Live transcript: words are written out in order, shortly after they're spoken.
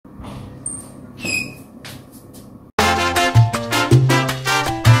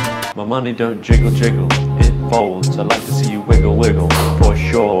My money don't jiggle jiggle, it folds. I like to see you wiggle wiggle, for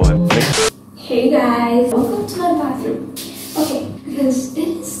sure. Hey guys, welcome to my bathroom. Okay, because it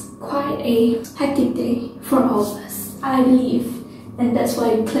is quite a hectic day for all of us, I believe, and that's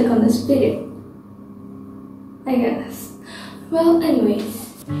why you click on this video, I guess. Well, anyways,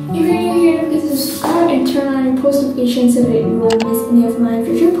 if you're new here, please subscribe and turn on your post notifications so that you won't miss any of my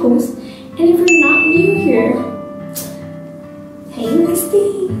future posts. And if you're not new here, hey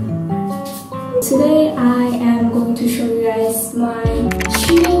Misty! Today I am going to show you guys my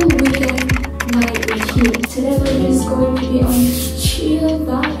chill weekend night routine. Today we're just going to be on this chill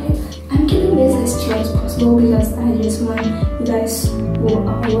vibe. I'm keeping this as chill as possible because I just want you guys who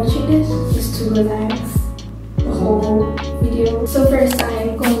are watching this just to relax the whole video. So first I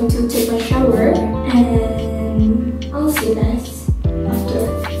am going to take my shower and I'll see you guys after.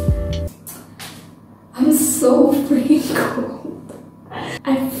 I'm so freaking cold.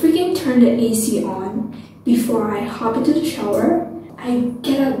 I freaking turned the AC on before I hop into the shower. I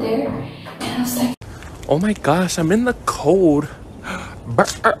get out there and I was like, oh my gosh, I'm in the cold.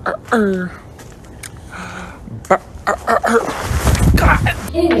 God.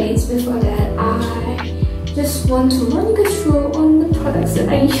 Anyways, before that, I just want to run you guys through on the products that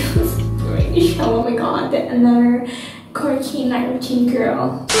I use during the shower. Oh my god, another quirky night routine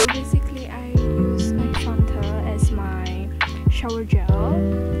girl. Basically, I use Fanta as my shower gel,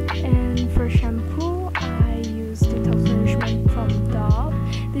 and for shampoo, I use Detox Nourishment from Dove.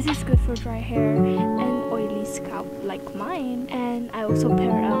 This is good for dry hair and oily scalp like mine, and I also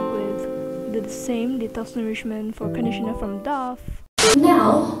pair it up with the same Detox Nourishment for conditioner from Dove.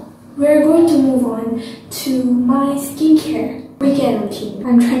 Now, we're going to move on to my skincare weekend routine.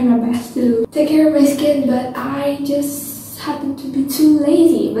 I'm trying my best to take care of my skin, but I just happen to be too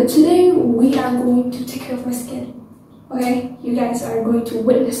lazy. But today, we are going to take care of my skin. Okay? You guys are going to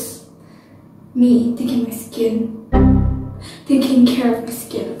witness me taking care of my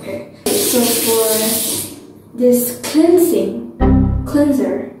skin, okay? So for this cleanser,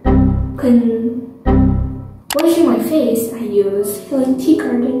 washing my face, I use Healing Tea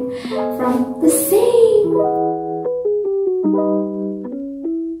Garden from the same.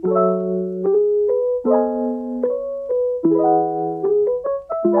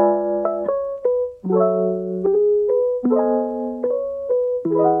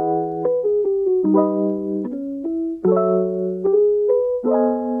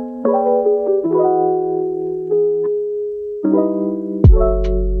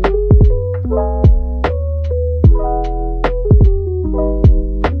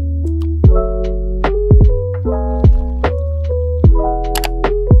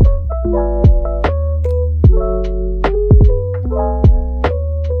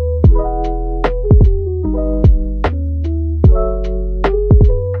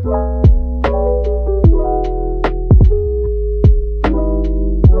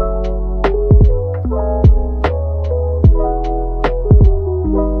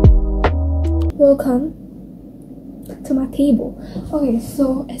 Welcome to my table. Okay,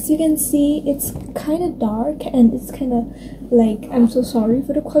 so as you can see, it's kind of dark and it's kind of like, I'm so sorry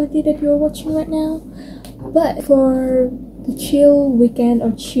for the quality that you're watching right now, but for the chill weekend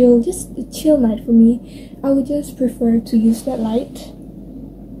or just a chill night for me, I would just prefer to use that light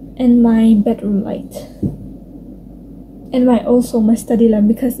and my bedroom light and my study lamp,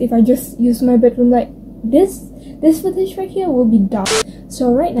 because if I just use my bedroom light, this footage right here will be dark.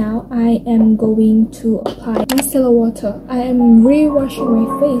 So right now I am going to apply micellar water. I am re-washing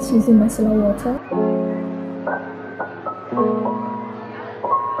my face using micellar water.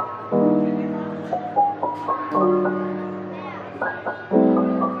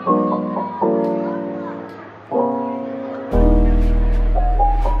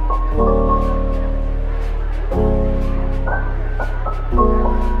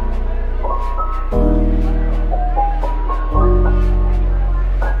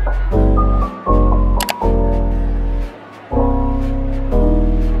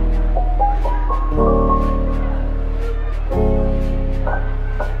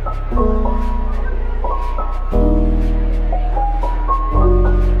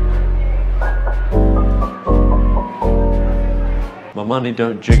 My money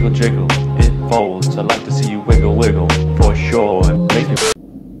don't jiggle jiggle, it folds. I like to see you wiggle wiggle, for sure. Make it.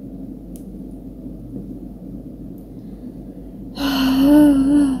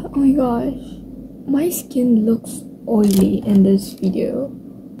 Oh my gosh, my skin looks oily in this video.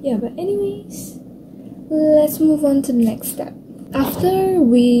 Yeah, but anyways, let's move on to the next step. After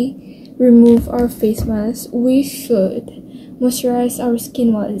we remove our face mask, we should moisturize our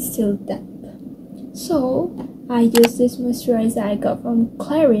skin while it's still damp. So I use this moisturizer I got from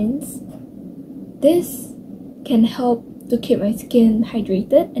Clarins. This can help to keep my skin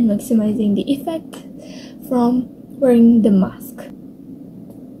hydrated and maximizing the effect from wearing the mask.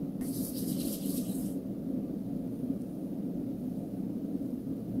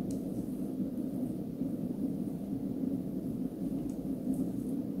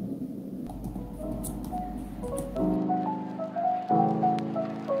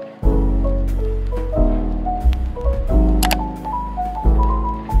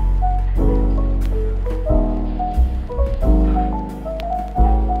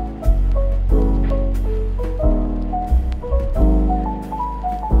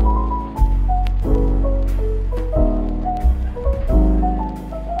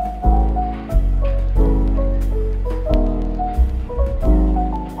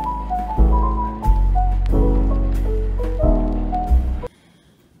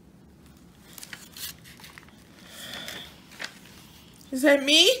 Is that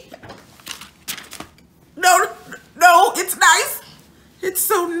me? No, no, it's nice. It's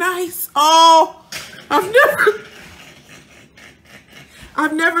so nice. Oh, I've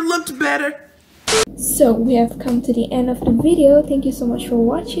never looked better. So we have come to the end of the video. Thank you so much for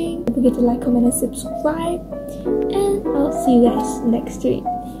watching. Don't forget to like, comment, and subscribe. And I'll see you guys next week.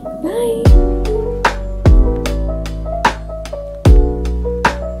 Bye!